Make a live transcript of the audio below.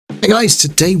Hey guys,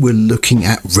 today we're looking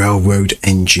at Railroad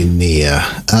Engineer.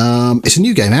 It's a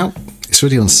new game out. It's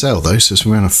already on sale though, so it's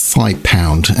around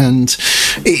 £5, and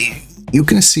you're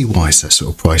going to see why it's that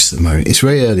sort of price at the moment. It's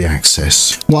very early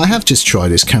access. Well, I have just tried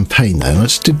this campaign though, and I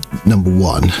just did number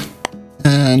 1,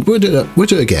 and we'll do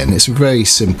it again. It's very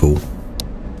simple.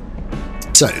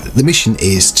 So the mission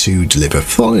is to deliver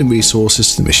foreign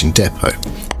resources to the mission depot.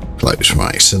 Close,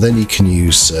 right, so then you can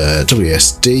use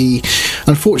WSD.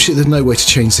 Unfortunately, there's no way to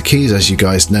change the keys. As you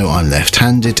guys know, I'm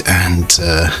left-handed, and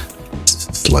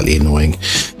slightly annoying.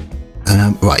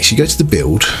 Right, so you go to the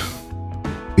build.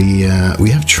 We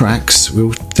have tracks,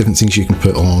 different things you can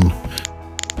put on,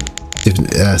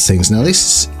 different things. Now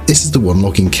this is the one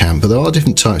logging camp, but there are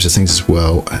different types of things as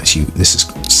well. Actually, this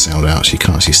is sound out, so you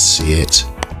can't actually see it.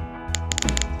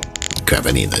 Grab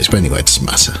any of those, but anyway, it doesn't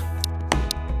matter.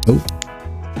 Oh.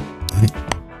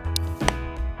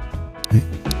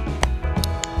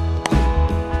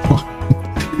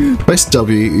 Press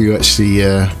W, you actually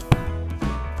you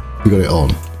got it on.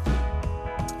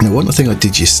 Now, one thing I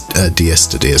did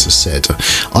yesterday, as I said,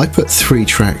 I put 3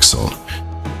 tracks on.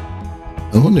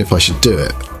 I wonder if I should do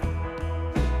it.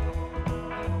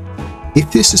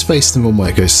 If this is facing the wrong way,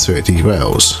 it goes through, it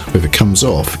derails. But if it comes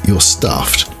off, you're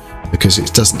stuffed because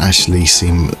it doesn't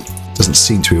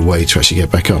seem to be a way to actually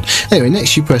get back on. Anyway,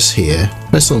 next you press here,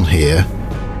 press on here,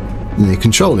 and you're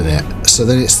controlling it. So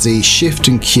then it's the Shift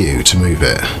and Q to move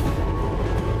it.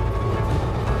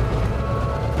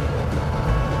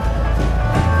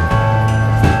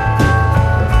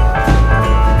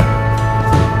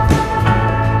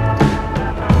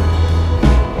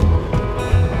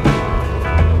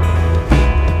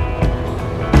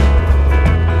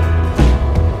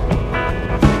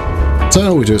 So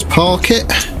all we do is park it.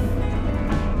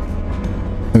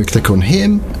 And we click on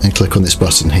him and click on this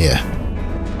button here.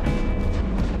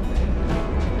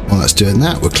 While that's doing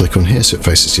that, we'll click on here so it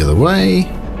faces the other way.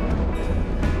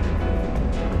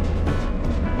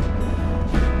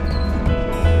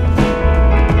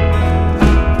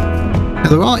 Now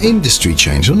there are industry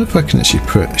changes. I wonder if I can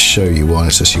actually show you why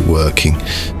it's actually working.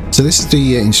 So this is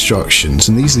the instructions,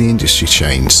 and these are the industry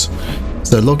chains.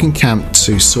 So logging camp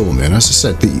to sawmill, and as I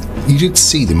said, you did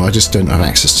see them, I just don't have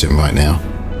access to them right now.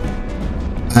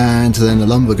 And then the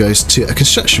lumber goes to a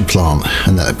construction plant,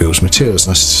 and that builds materials,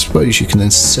 and I suppose you can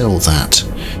then sell that.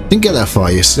 Didn't get that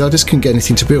far yesterday, I just couldn't get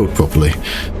anything to build properly.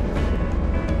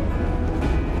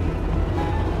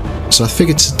 So I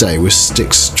figured today we'll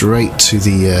stick straight to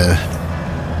the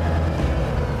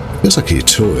feels like a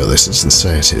tutorial. This doesn't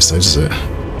say it is though, does it?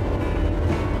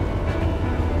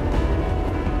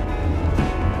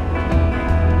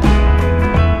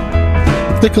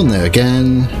 Click on there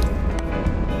again.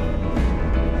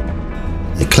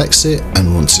 It collects it,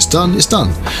 and once it's done, it's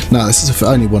done. Now this is the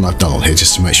only one I've done on here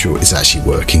just to make sure it's actually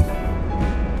working.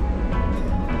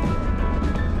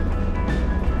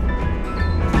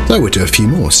 So we'll do a few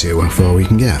more, see how far we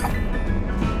can get.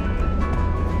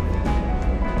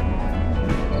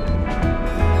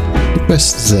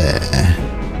 Press there.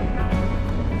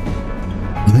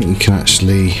 I think you can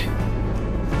actually...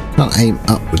 Can't aim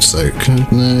upwards though.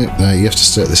 No, you have to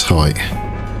stay at this height.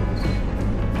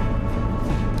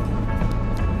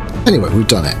 Anyway, we've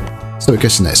done it. So we go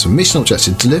to the next one. Mission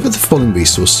objective: deliver the following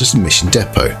resources to the mission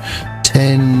depot.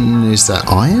 10 is that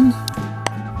iron?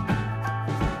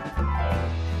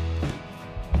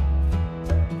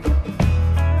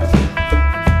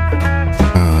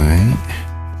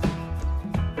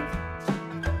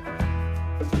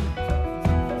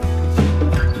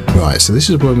 Right, so this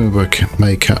is where we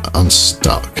make her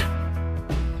unstuck.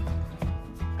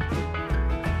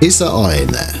 Is that iron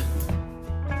there?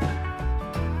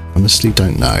 Honestly,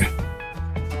 don't know.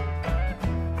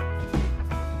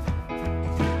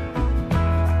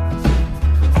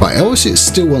 Right, obviously it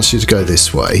still wants you to go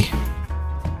this way.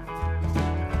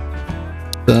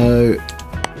 So...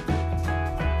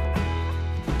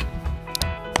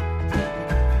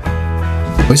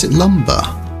 Or is it lumber?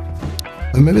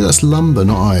 Oh, maybe that's lumber,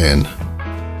 not iron.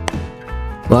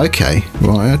 Right, okay.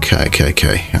 Right,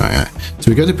 okay. Alright.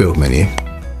 So we go to build menu.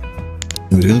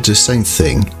 And we're going to do the same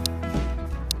thing.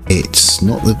 It's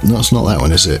not that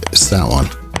one, is it? It's that one.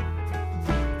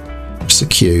 It's the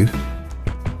Q.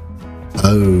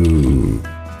 Oh.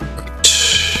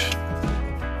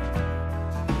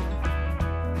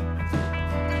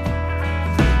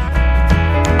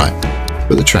 Right.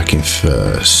 Put the track in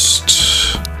first.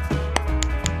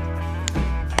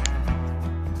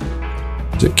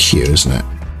 It's a Q, isn't it?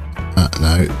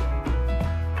 No.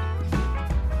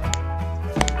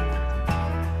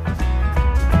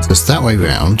 So it's that way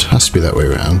round. Has to be that way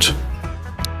round.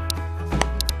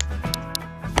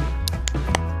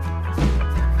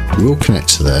 we'll connect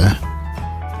to there.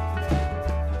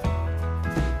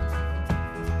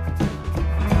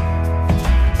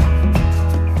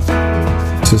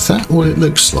 So is that what it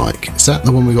looks like? Is that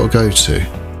the one we got to go to?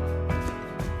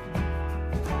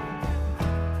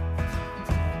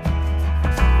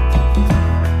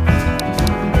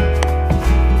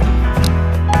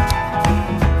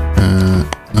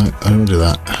 No, I don't want to do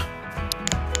that.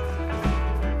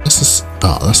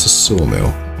 That's a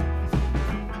sawmill.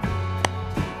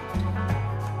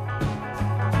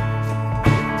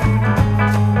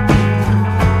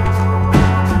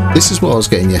 This is what I was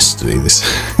getting yesterday. This.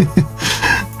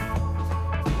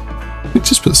 You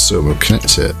just put the sawmill,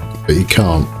 connect it, but you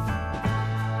can't.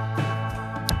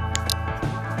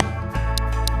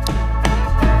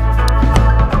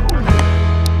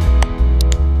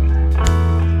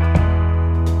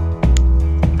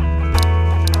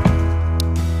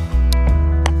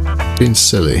 Being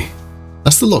silly.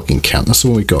 That's the logging count. That's the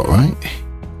one we got, right?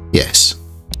 Yes.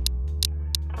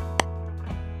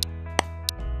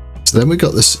 So then we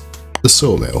got this, the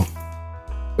sawmill.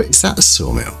 Wait, is that a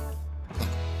sawmill?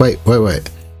 Wait.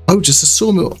 Oh, just a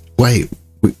sawmill. Wait.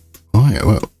 Alright,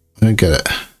 well, I don't get it.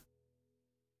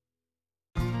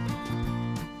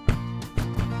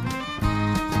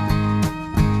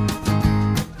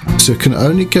 So it can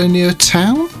only go near a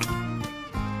town?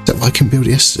 That I can build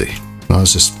it yesterday. I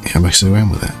was just messing around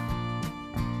with it.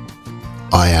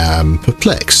 I am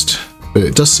perplexed, but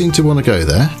it does seem to want to go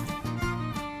there.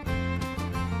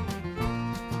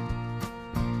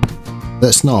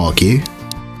 Let's not argue.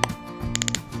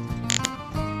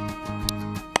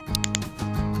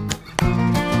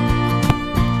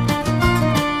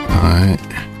 Alright.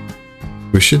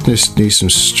 We should just need some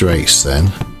straights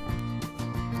then.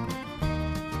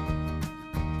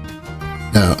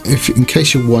 Now, in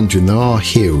case you're wondering, there are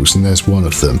hills and there's one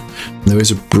of them. And there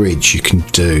is a bridge you can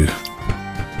do.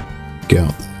 Go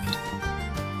up.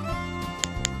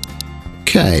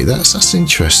 Okay, that's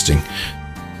interesting.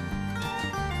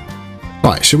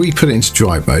 Right, shall we put it into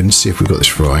drive mode and see if we've got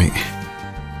this right?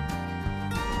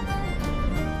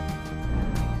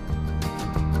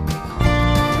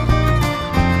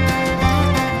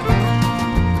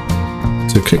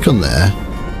 So click on there.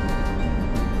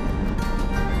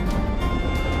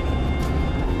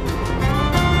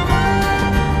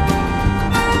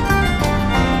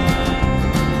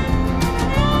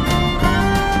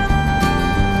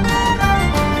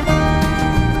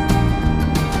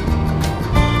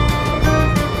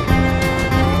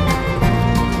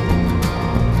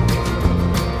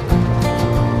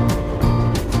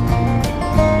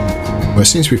 It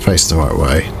seems to be placed the right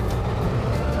way.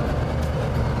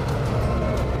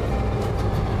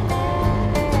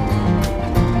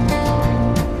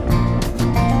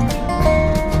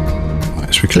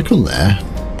 Right, so we click on there.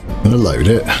 I'm going to load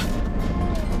it.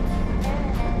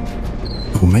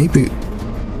 Or maybe...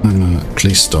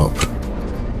 please stop.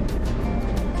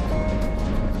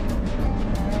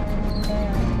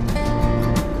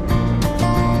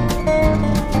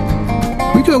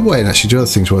 We go away and actually do other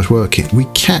things while it's working. We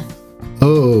can't...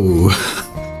 Oh,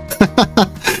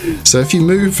 so if you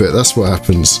move it, that's what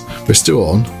happens. We're still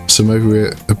on, so maybe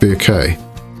it'll be okay.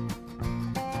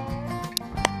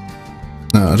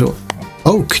 No, I don't.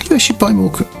 Oh, can you actually buy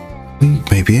more? We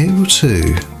may be able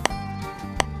to.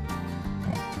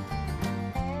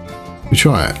 We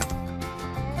try it.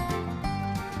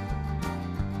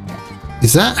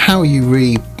 Is that how you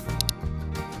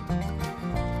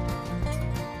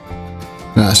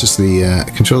No, it's just the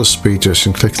control the speed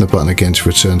direction, clicking the button again to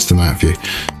return to the map view.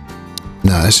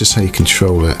 No, that's just how you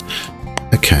control it.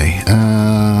 Okay.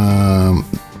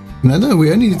 No,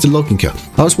 we only need the logging count.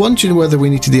 I was wondering whether we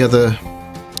needed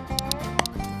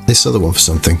this other one for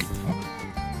something.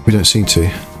 We don't seem to.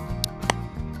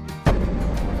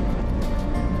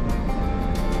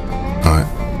 Alright.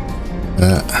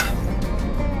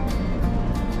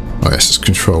 Oh yes, it's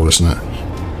control, isn't it?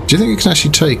 Do you think you can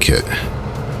actually take it?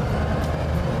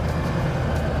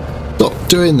 Stop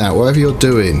doing that, whatever you're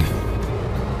doing.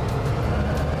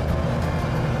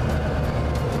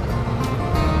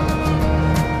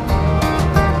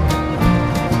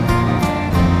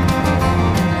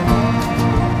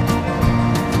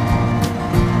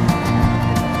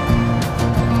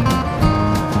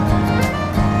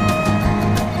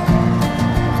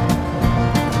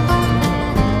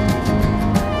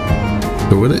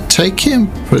 So will it take him?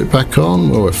 Put it back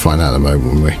on? Well, we'll find out in a moment,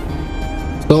 won't we?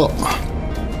 Stop.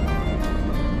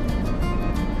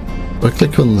 If I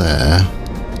click on there,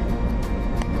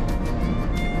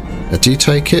 do you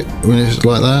take it when it's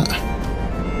like that?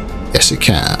 Yes, it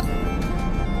can.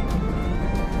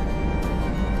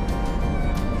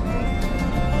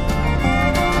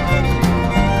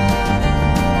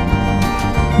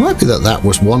 might be that that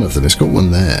was one of them. It's got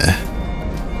one there.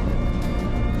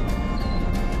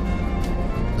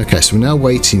 Okay, so we're now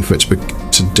waiting for it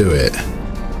to do it.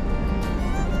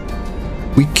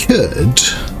 We could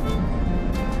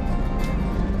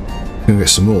go get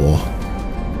some more.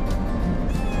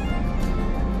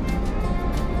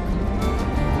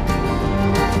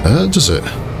 Does it?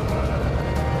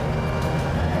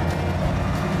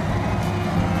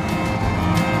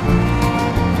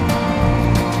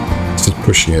 Still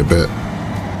pushing it a bit.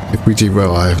 If we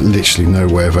derail, I have literally no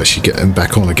way of actually getting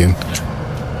back on again.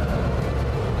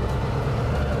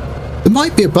 There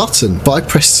might be a button, but I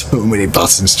pressed so many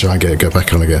buttons to try and get it go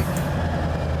back on again.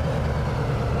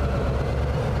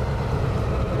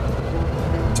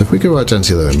 So if we go right down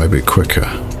to the other end, maybe quicker.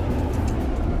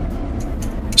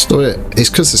 It's not it. It's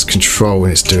because it's control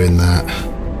when it's doing that.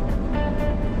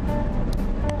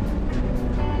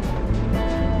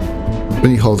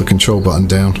 When you hold the control button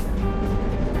down.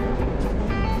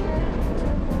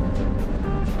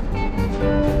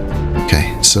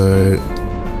 Okay, so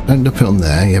don't dump it on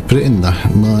there. Yeah, put it in there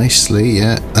nicely.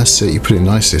 Yeah, that's it. You put it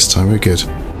nice this time. Very good.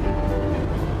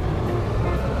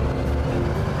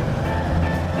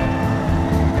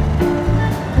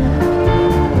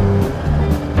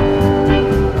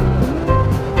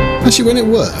 Actually, when it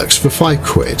works for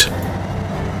 £5,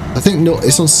 I think not.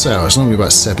 It's on sale. It's normally about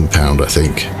 £7, I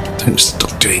think. Don't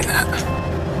stop doing that.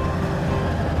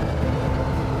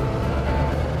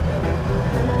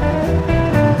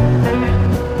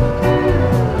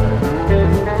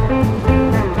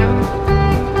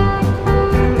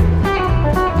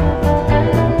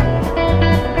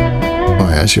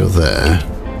 Right, as you're there, I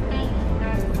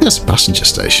think that's a passenger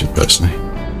station, personally.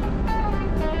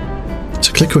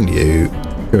 So click on you.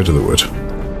 Go to the wood.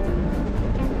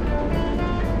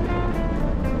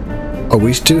 Oh,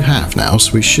 we do have now,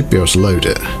 so we should be able to load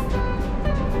it.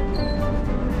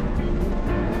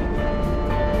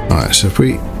 Alright, so if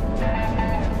we...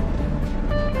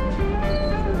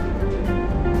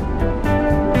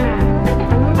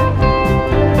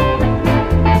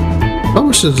 Oh,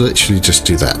 we should literally just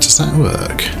do that. Does that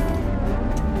work?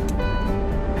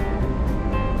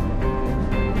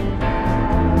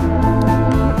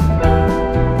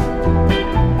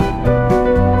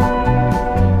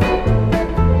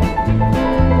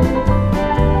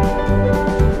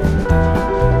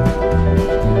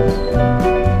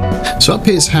 So up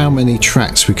here is how many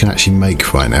tracks we can actually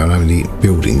make right now and how many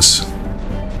buildings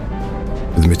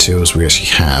with the materials we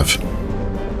actually have.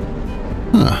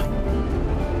 Huh.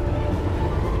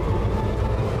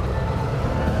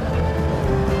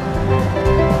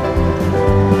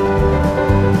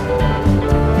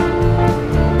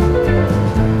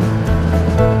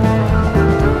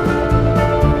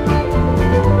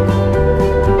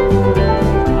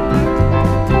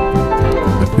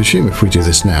 I presume if we do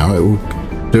this now, it will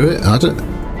do it. I don't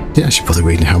actually bother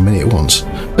reading how many it wants.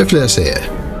 Hopefully that's it.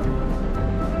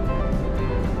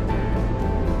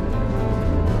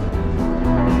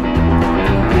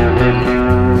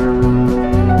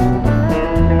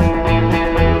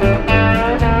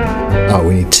 Oh,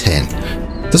 we need 10.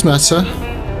 Doesn't matter.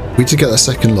 We did get that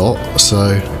second lot,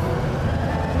 so it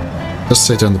does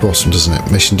say down the bottom, doesn't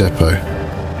it? Mission Depot.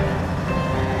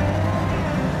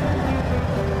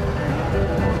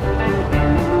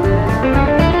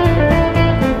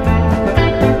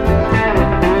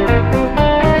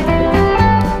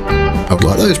 I would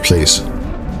like those, please.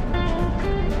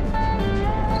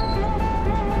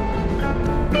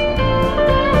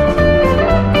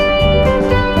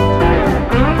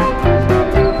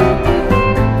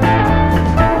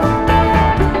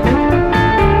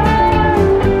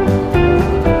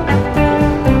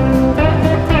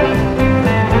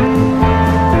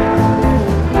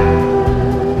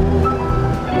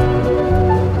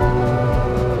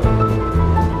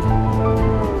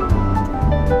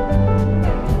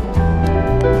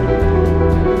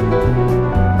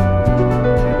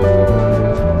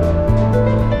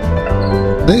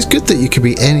 And it's good that you could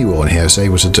be anyone here who's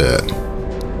able to do it.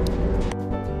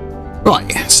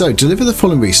 Right, so deliver the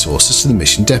following resources to the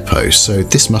mission depot. So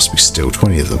this must be still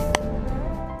 20 of them.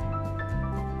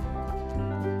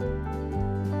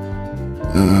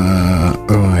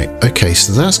 Right, okay,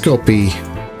 so that's got to be...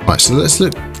 Right, so let's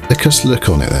look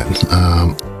on it then.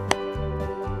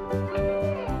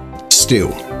 Steel.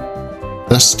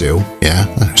 That's steel,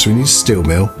 yeah. So we need a steel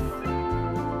mill.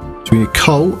 So we need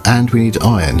coal and we need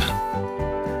iron.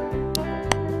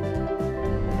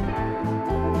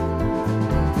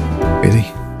 Really?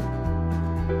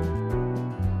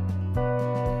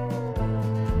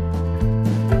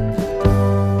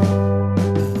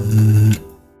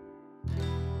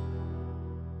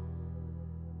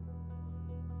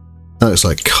 looks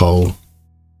like coal.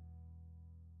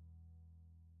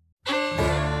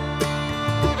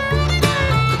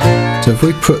 So if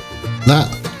we put that,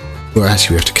 well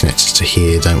actually we have to connect it to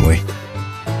here, don't we?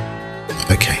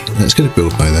 Okay, let's go to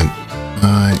build mode then.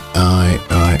 Aye.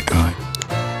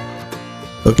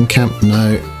 Logging camp,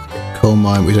 no. Coal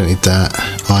mine, we don't need that.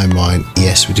 Iron mine,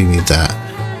 yes, we do need that.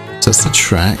 So that's the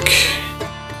track.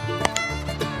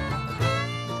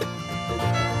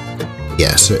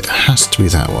 Yeah, so it has to be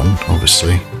that one,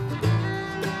 obviously.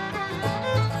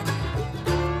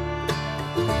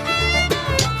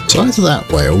 So either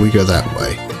that way or we go that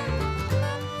way.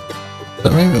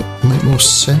 Does that make more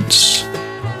sense?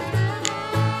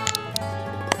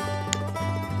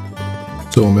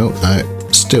 Sawmill, no,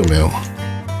 steel mill.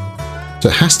 So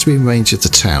it has to be in range of the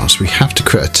town, so we have to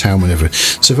create a town whenever.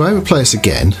 So if I ever play this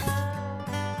again,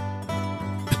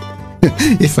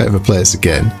 if I ever play this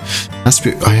again,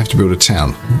 I have to build a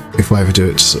town. If I ever do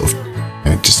it, sort of, you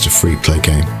know, just a free play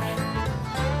game.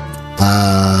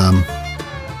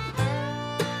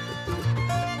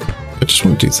 I just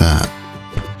want to do that.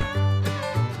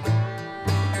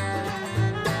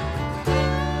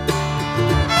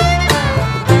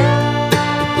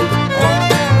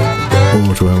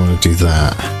 Or do I want to do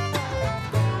that?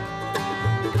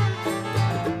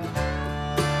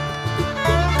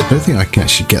 I don't think I can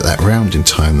actually get that round in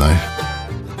time though.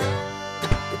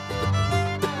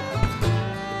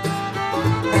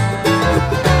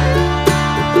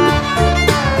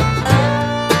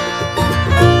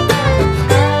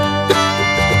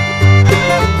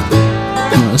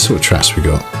 That's what tracks we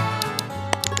got.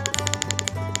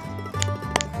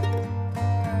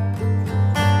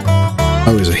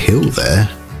 Oh, there's a hill there.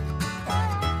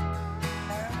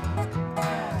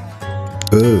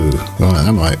 Ooh, right,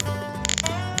 that might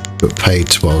put paid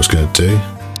to what I was going to do.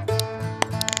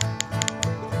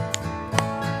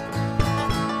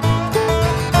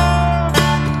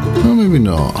 Oh, maybe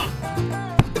not.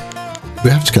 We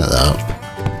have to connect that up.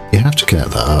 You have to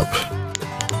connect that up.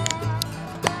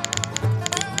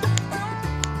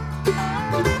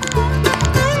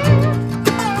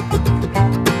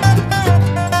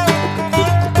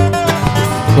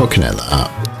 I'll connect that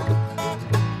up.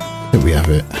 I think we have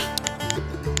it.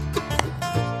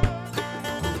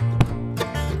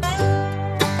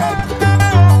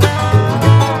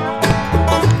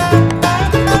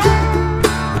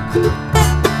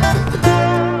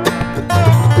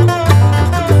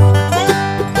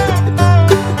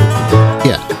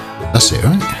 Yeah, that's it,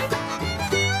 right? I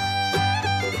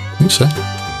think so.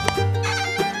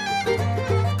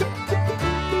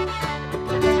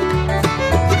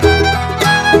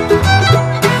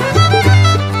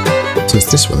 So it's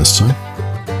this one this time.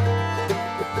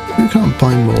 We can't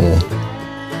buy more.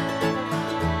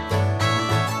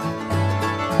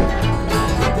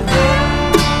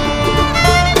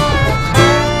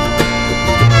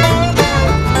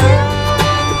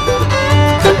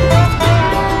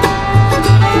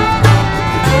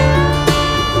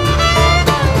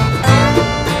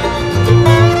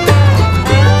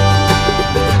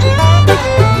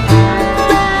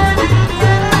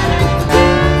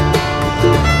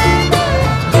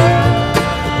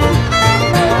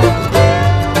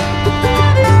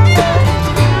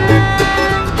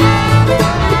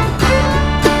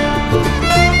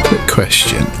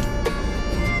 Question.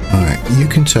 Alright, you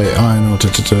can take iron ore,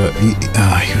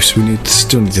 we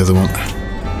still need the other one.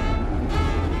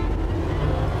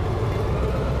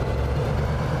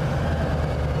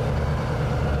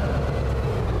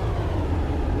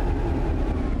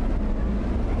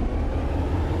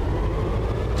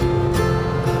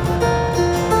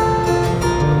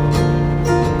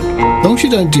 As long as you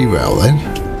don't derail then.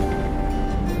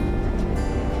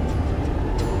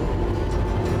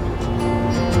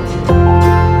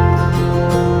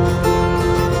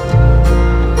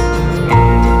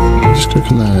 Click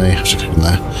on there, you have to click on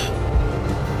there.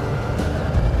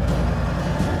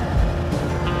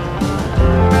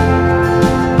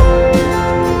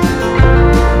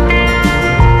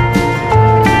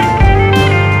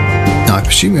 Now I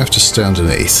presume you have to stay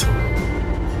underneath.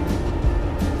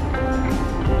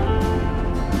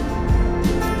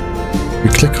 We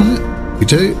click on it, we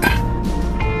do.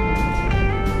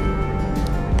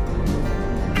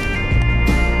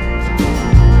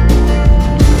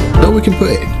 Oh, we can put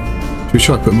it in. Should we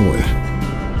try to put more in?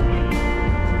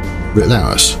 Will it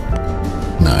allow us?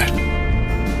 No.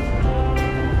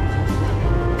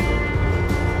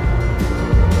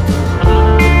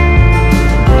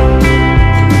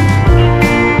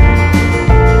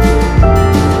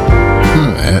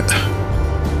 Alright.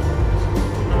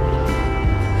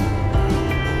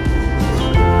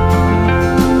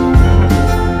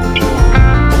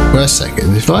 Wait a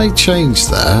second, if I change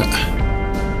that...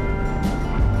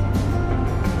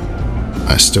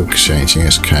 It's still changing,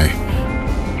 it's okay.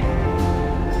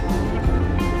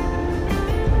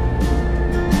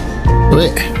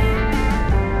 Wait.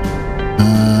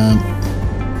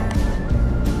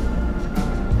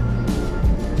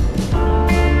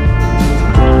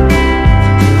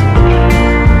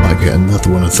 I get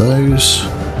another one of those.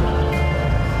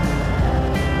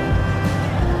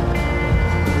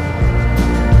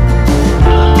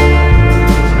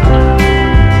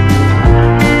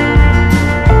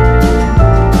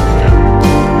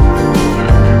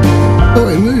 Oh,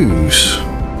 it moves.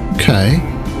 Okay.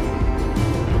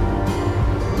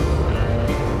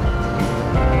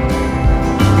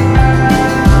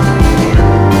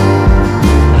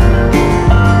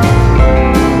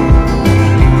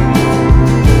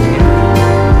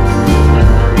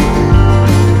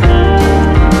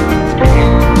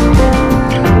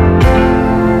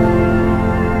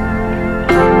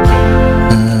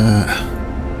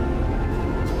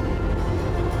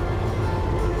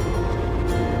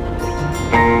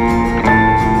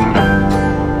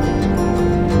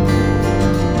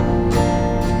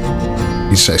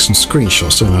 Take some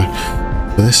screenshots, don't I?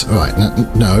 For this, right?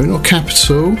 No, not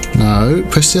capital. No,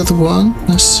 press the other one.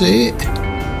 That's it.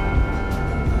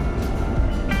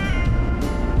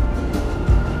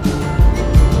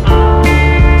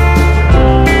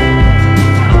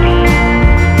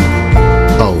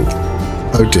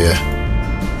 Oh dear.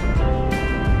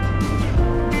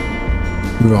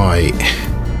 Right.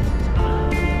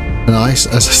 Nice.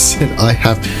 As I said, I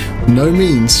have no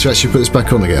means to actually put this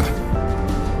back on again.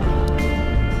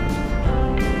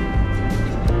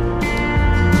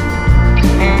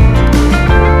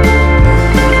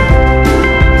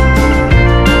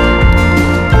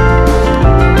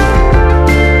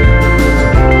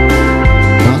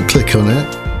 On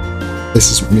it.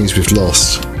 This means we've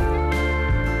lost.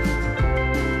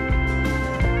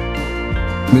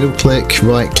 Middle click,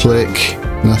 right click,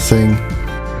 nothing.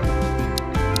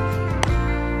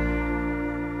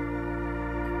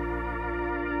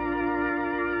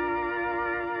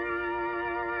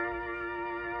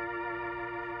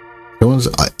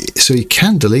 So you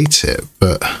can delete it,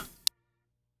 but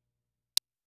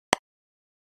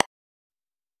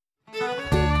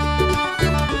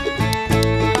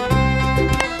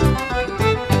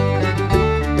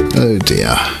oh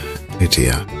dear, oh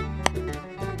dear.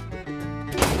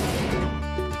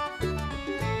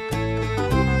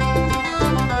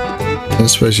 I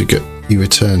suppose you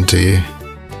return, do you?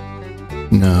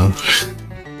 No.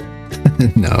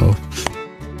 No.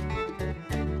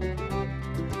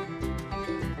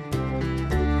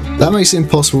 That makes it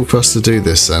impossible for us to do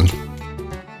this then.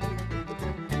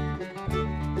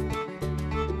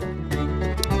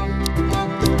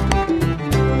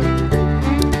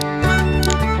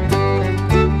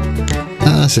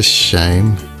 That's a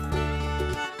shame.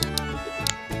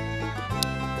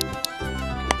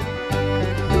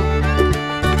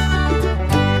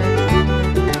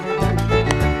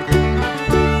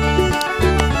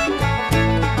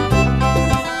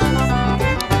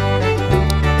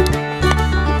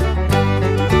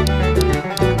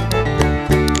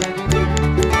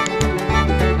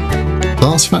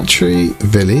 Glass factory,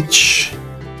 village,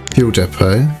 fuel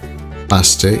depot,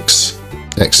 plastics,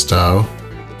 textile,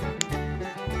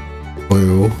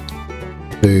 oil,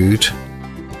 food,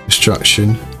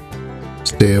 construction,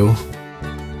 steel,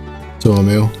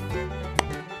 sawmill,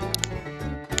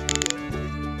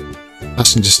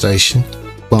 passenger station,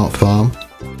 plant farm,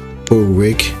 oil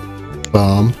rig,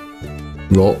 farm,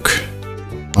 rock,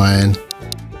 iron.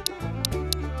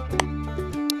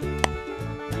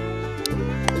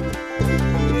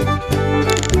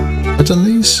 Have I done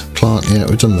these? Plant, yeah,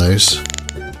 we've done those.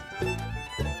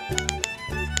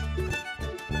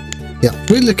 Yeah,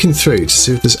 we're looking through to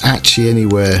see if there's actually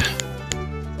anywhere.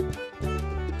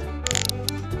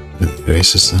 There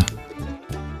is, isn't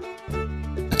there?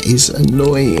 That is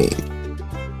annoying.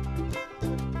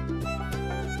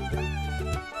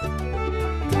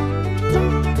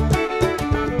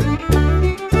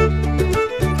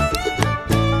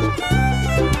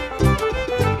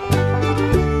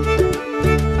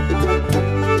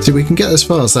 See, we can get as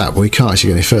far as that, but we can't actually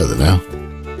go any further now.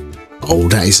 Oh,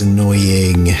 that is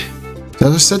annoying.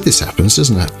 I said this happens,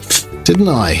 doesn't it? Didn't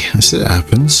I? I said it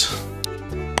happens.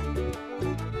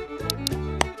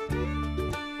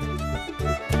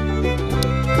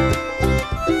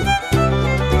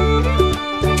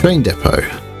 Train depot.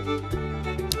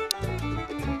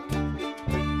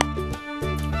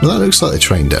 Well, that looks like the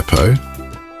train depot.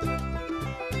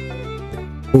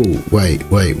 Oh, wait.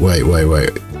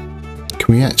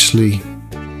 Can we actually...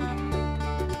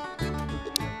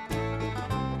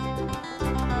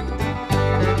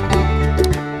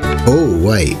 Oh,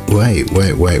 wait.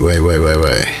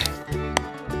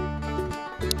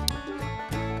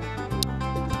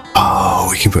 Oh,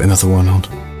 we can put another one on.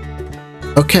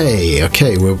 Okay,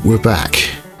 we're back.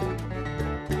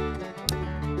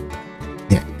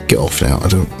 Yeah, get off now. I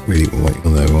don't really want you to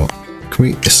know what. Can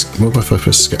we, what if I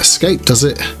press escape? Does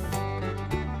it?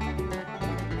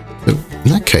 In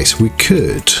that case, we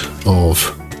could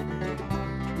have...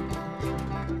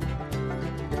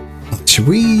 Should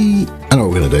we... I know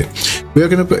what we're going to do. We are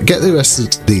going to get the rest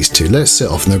of these two. Let's set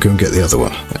off and then go and get the other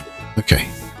one. Okay.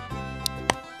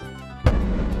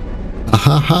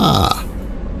 Ahaha.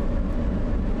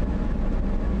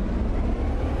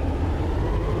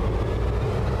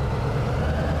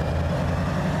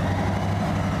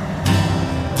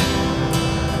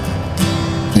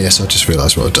 Yes, I just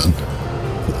realised what I've done.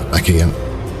 Put that back again.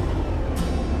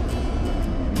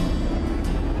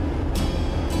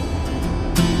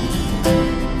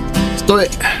 Stop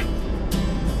it!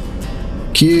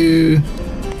 Q.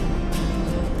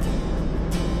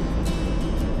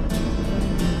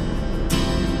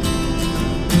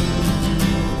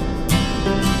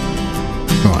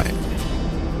 Right.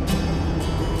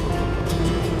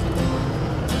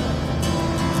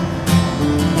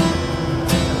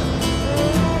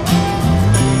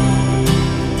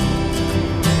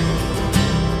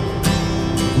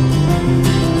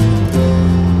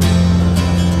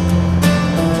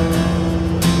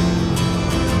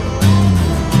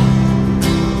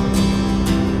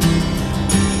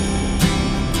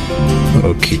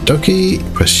 Okie dokie,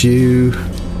 press U.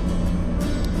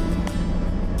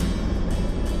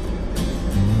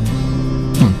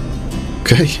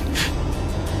 Okay.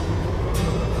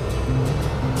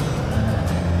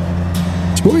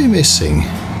 So what are you missing?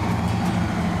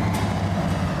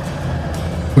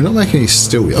 We're not making any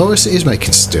steel. Oh, yes, it is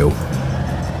making steel.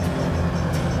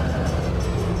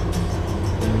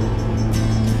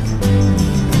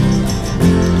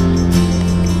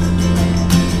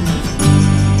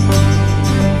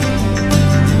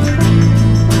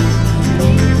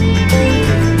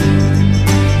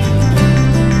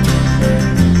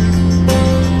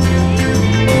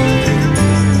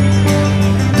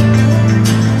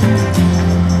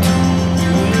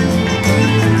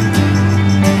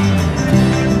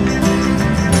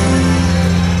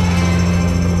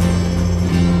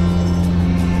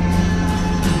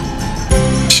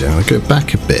 I'll go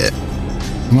back a bit.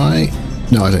 Am I?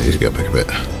 No, I don't need to go back a bit.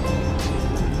 I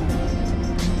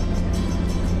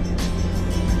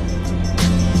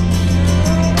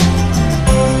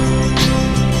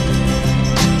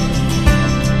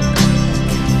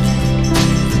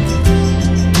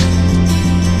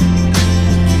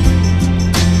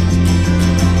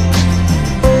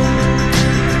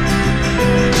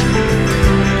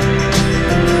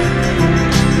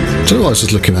don't know what I was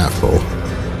just looking at for.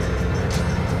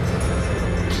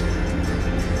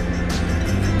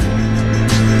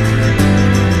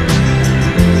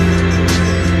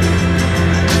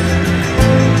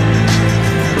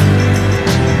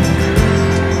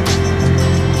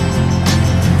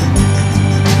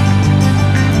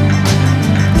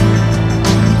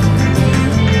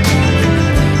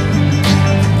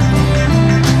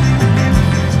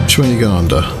 Which one are you going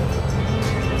under?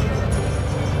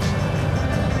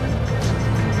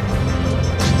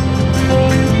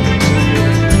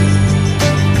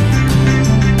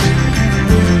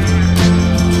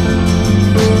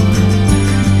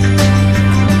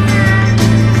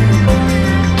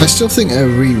 I still think a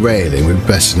re-railing would be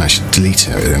better than actually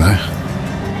deleting everything though.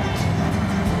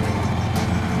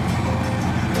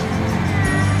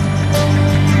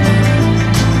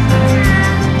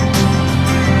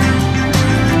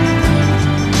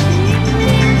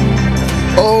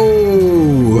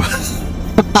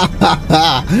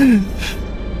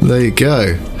 There you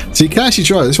go. So you can actually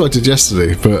try it. This is what I did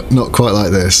yesterday, but not quite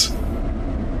like this.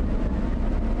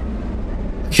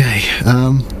 Okay,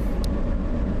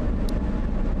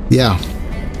 yeah.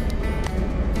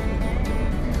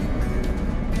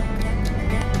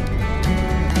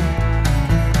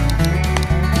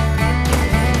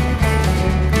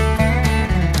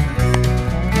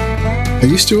 Are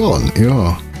you still on? You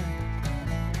are.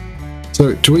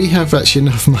 So, do we have actually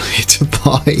enough money to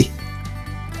buy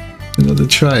another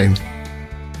train?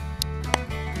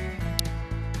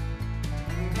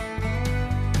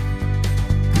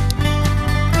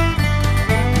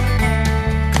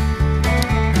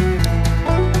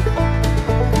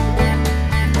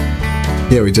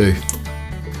 Yeah, we do.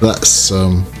 That's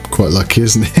quite lucky,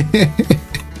 isn't it?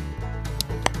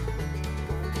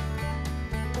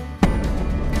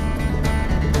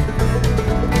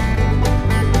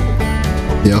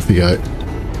 Yeah, off you go.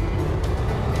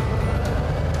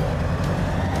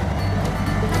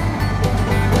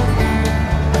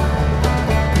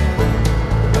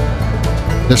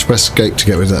 Let's press escape to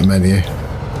get rid of that menu.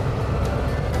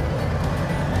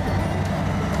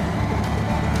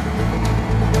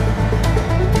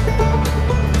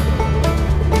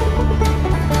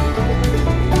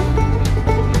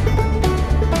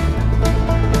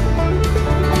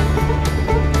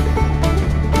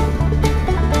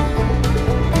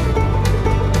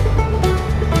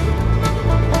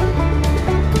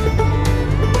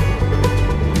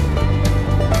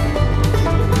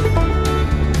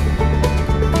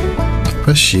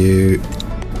 Press you.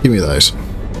 Give me those.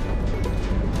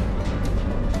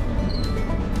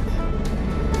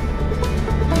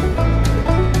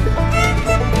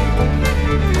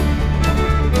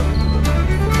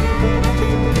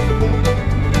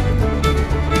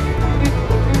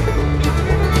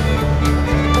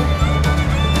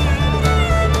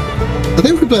 I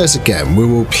think if we play this again, we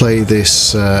will play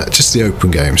this just the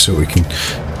open game, so we can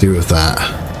do with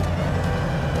that.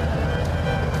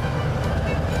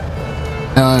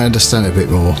 Now I understand it a bit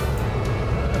more.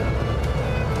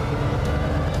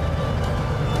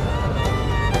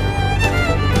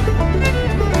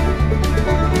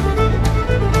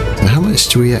 So how much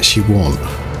do we actually want?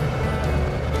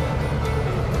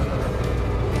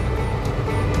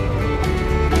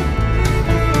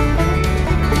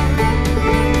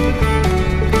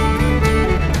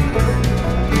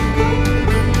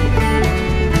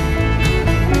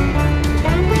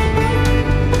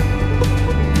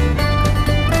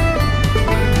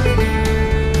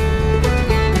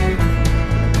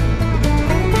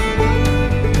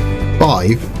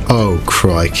 Oh,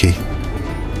 crikey.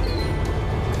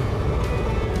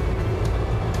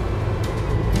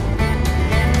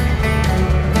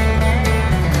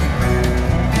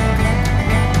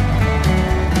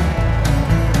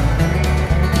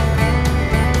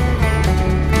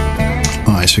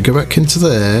 Alright, so we go back into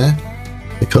there.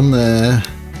 Click on there.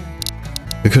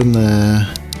 Click on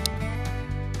there.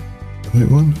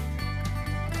 Wait, one.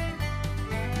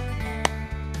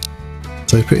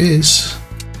 So it is.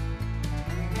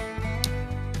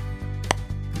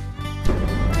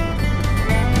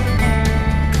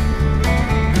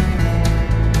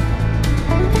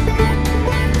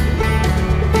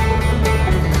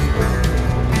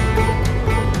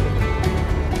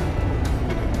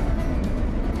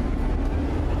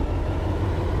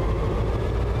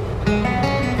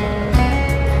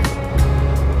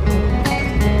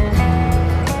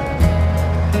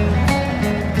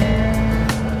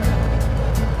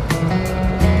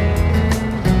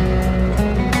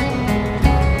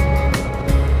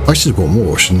 I should have bought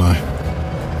more, shouldn't I?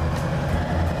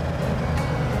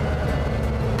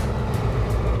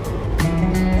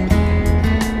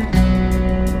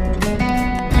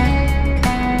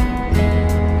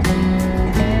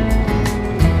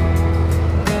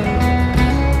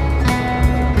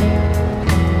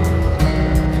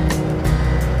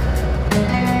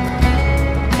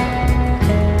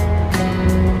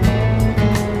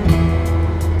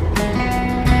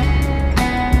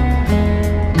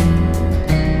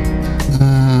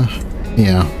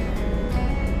 Yeah.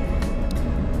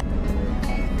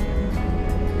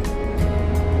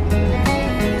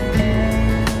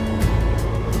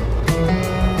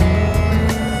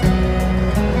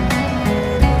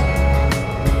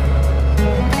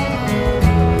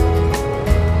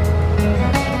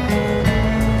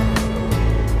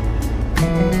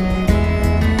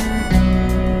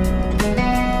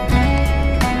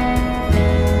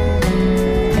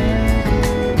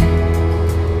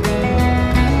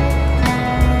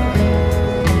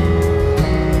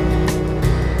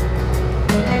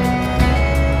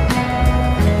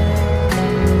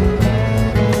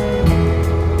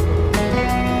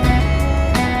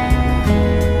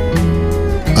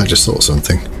 I just thought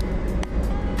something.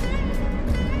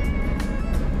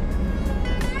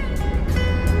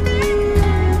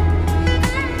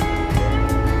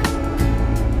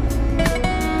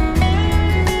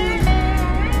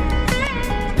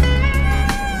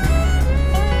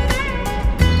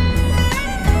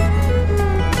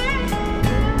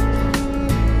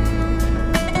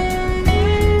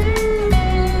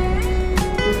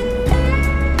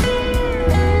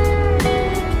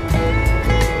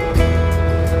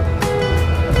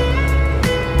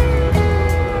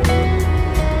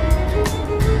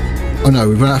 Oh no,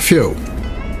 we've run out of fuel.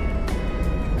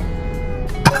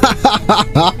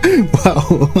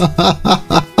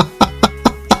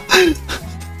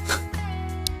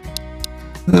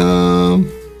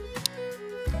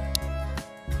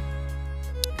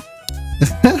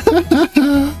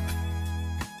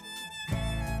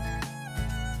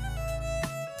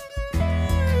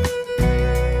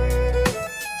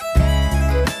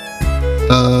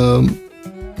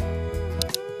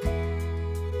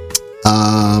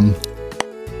 I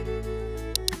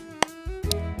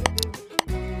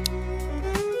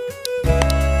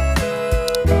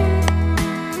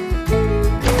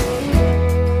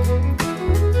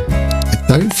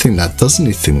don't think that does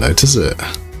anything though, does it?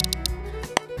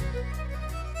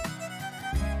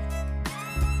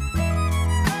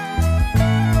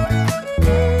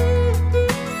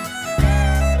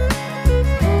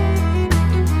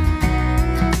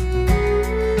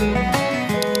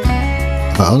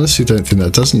 I honestly don't think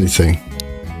that does anything.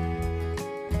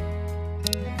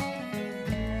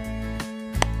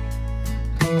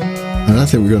 And I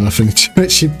think we've got nothing to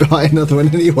actually buy another one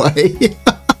anyway.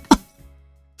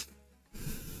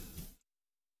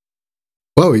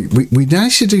 Well, we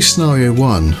managed to do scenario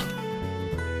 1.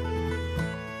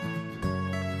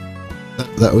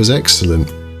 That was excellent.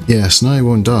 Yeah, scenario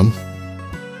 1 done.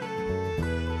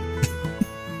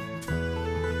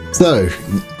 So,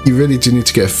 you really do need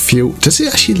to get a fuel. Does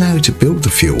it actually allow you to build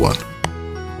the fuel one?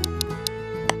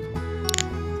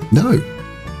 No. I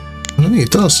don't think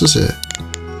it does it?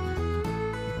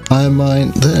 Iron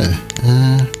mine there.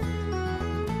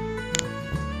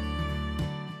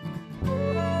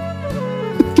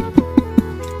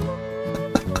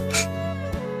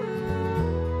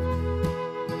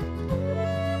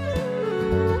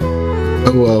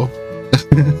 Oh well.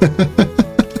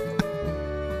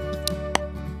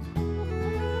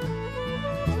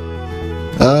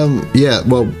 Yeah,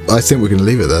 well, I think we're going to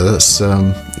leave it there. That's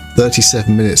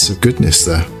 37 minutes of goodness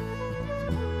there.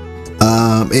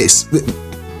 It's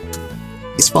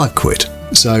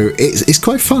 £5, so it's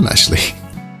quite fun actually.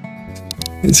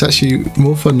 It's actually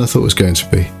more fun than I thought it was going to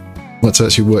be. Once I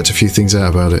actually worked a few things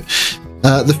out about it.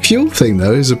 The fuel thing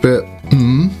though is a bit.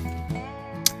 You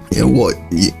know what?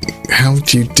 How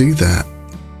do you do that?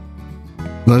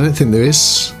 And I don't think there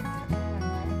is.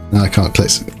 No, I can't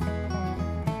place it.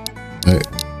 No,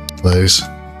 close.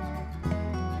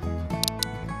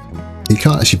 You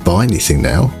can't actually buy anything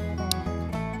now.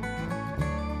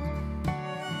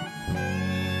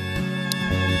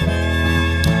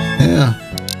 Yeah.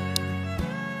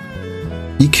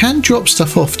 You can drop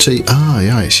stuff off to. Ah,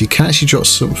 yes. You can actually drop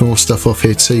some more stuff off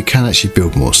here too. You can actually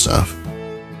build more stuff.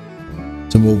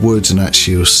 Some more woods and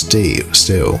actual steel.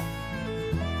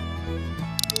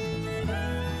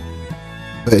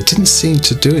 But it didn't seem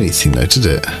to do anything though, did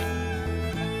it?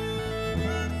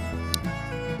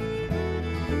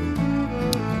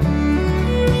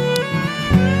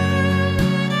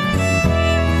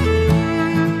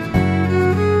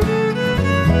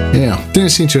 Yeah,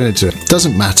 didn't seem to enter it.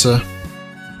 Doesn't matter.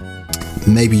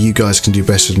 Maybe you guys can do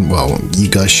better than, well, you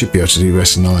guys should be able to do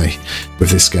better than I with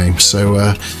this game.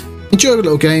 So enjoy the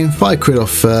little game.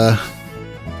 £5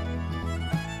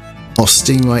 off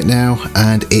Steam right now,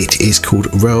 and it is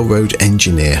called Railroad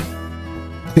Engineer.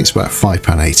 I think it's about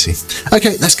 £5.80.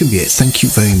 Okay, that's going to be it. Thank you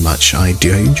very much. I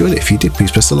do hope you enjoyed it. If you did,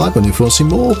 please press the like button. If you want to see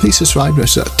more, please subscribe.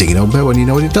 Press that ding dong bell when you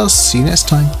know what it does. See you next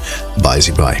time.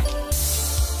 Bye.